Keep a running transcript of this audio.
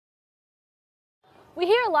We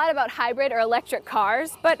hear a lot about hybrid or electric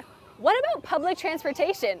cars, but what about public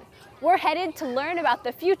transportation? We're headed to learn about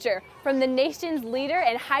the future from the nation's leader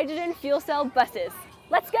in hydrogen fuel cell buses.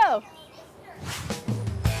 Let's go!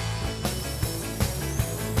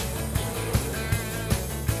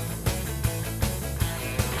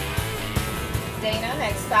 Dana,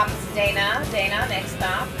 next stop is Dana. Dana, next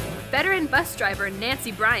stop. Veteran bus driver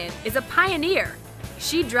Nancy Bryant is a pioneer.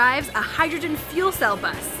 She drives a hydrogen fuel cell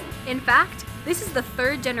bus. In fact, this is the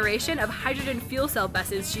third generation of hydrogen fuel cell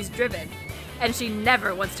buses she's driven, and she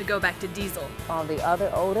never wants to go back to diesel. On the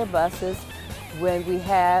other older buses, when we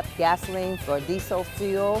have gasoline or diesel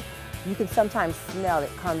fuel, you can sometimes smell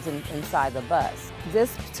it comes inside the bus.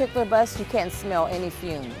 This particular bus, you can't smell any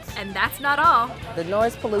fumes. And that's not all. The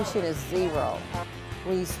noise pollution is zero.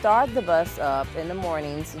 When you start the bus up in the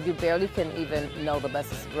mornings, you barely can even know the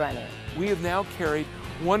bus is running. We have now carried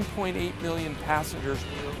 1.8 million passengers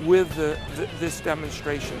with this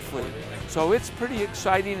demonstration fleet. So it's pretty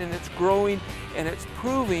exciting, and it's growing, and it's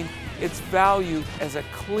proving its value as a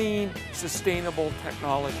clean, sustainable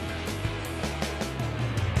technology.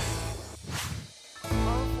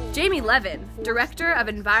 Jamie Levin, Director of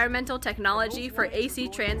Environmental Technology for AC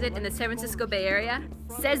Transit in the San Francisco Bay Area,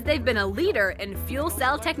 says they've been a leader in fuel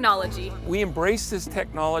cell technology. We embraced this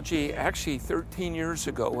technology actually 13 years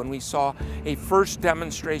ago when we saw a first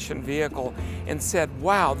demonstration vehicle and said,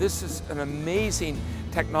 wow, this is an amazing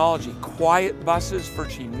technology. Quiet buses,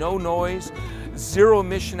 virtually no noise, zero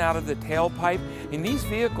emission out of the tailpipe. And these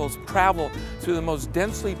vehicles travel through the most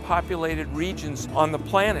densely populated regions on the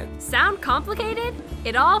planet. Sound complicated?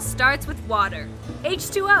 It all starts with water,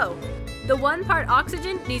 H2O. The 1 part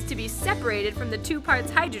oxygen needs to be separated from the 2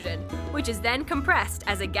 parts hydrogen, which is then compressed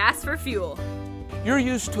as a gas for fuel. You're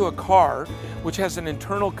used to a car which has an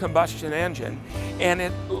internal combustion engine, and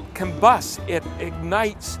it combusts, it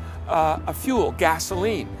ignites a fuel,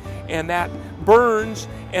 gasoline, and that burns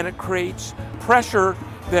and it creates pressure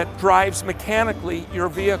that drives mechanically your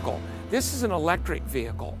vehicle. This is an electric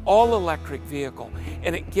vehicle, all electric vehicle,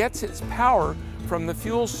 and it gets its power from the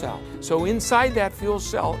fuel cell. So inside that fuel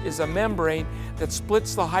cell is a membrane that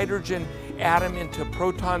splits the hydrogen atom into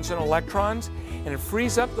protons and electrons, and it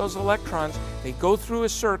frees up those electrons. They go through a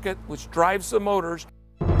circuit which drives the motors.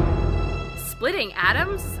 Splitting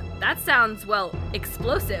atoms? That sounds, well,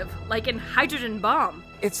 explosive, like in hydrogen bomb.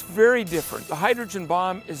 It's very different. The hydrogen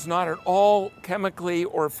bomb is not at all chemically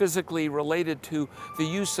or physically related to the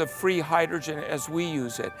use of free hydrogen as we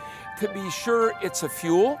use it. To be sure, it's a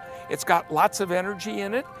fuel. It's got lots of energy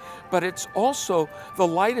in it, but it's also the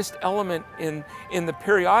lightest element in the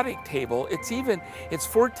periodic table. It's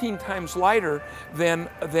 14 times lighter than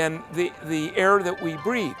the air that we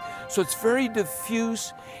breathe. So it's very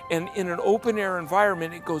diffuse, and in an open air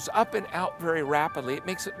environment, it goes up and out very rapidly. It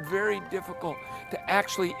makes it very difficult to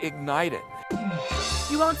actually ignite it.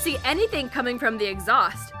 You won't see anything coming from the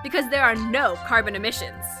exhaust because there are no carbon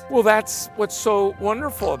emissions. Well, that's what's so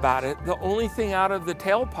wonderful about it. The only thing out of the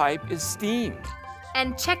tailpipe is steam.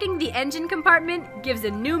 And checking the engine compartment gives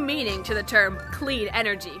a new meaning to the term clean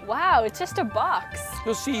energy. Wow, it's just a box.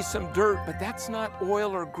 You'll see some dirt, but that's not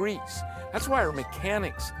oil or grease. That's why our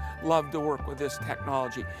mechanics love to work with this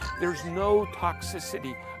technology. There's no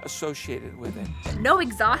toxicity associated with it. No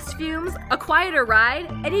exhaust fumes, a quieter ride,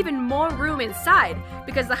 and even more room inside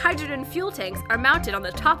because the hydrogen fuel tanks are mounted on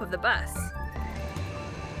the top of the bus.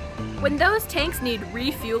 When those tanks need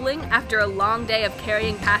refueling after a long day of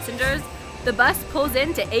carrying passengers, the bus pulls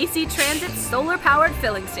into AC Transit's solar-powered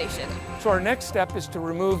filling station. So our next step is to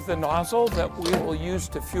remove the nozzle that we will use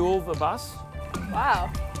to fuel the bus.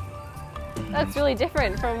 Wow. That's really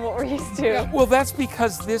different from what we're used to. Yeah, well, that's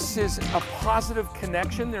because this is a positive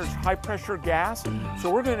connection. There's high pressure gas. So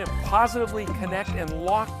we're going to positively connect and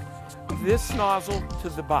lock this nozzle to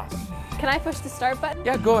the bus. Can I push the start button?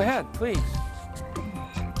 Yeah, go ahead, please.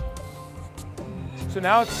 So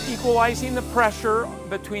now it's equalizing the pressure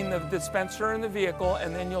between the dispenser and the vehicle,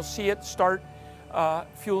 and then you'll see it start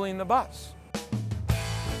fueling the bus.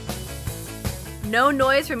 No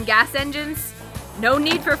noise from gas engines, no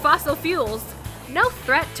need for fossil fuels, no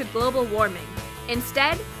threat to global warming.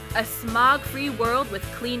 Instead, a smog-free world with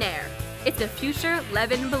clean air. It's a future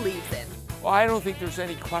Levin believes in. Well, I don't think there's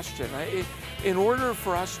any question. In order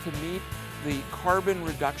for us to meet the carbon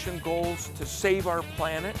reduction goals, to save our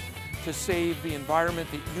planet, to save the environment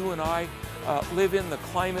that you and I live in, the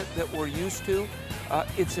climate that we're used to,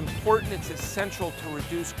 it's important, it's essential to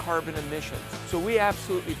reduce carbon emissions. So we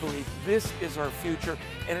absolutely believe this is our future,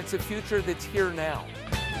 and it's a future that's here now.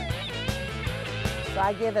 So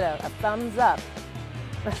I give it a thumbs up.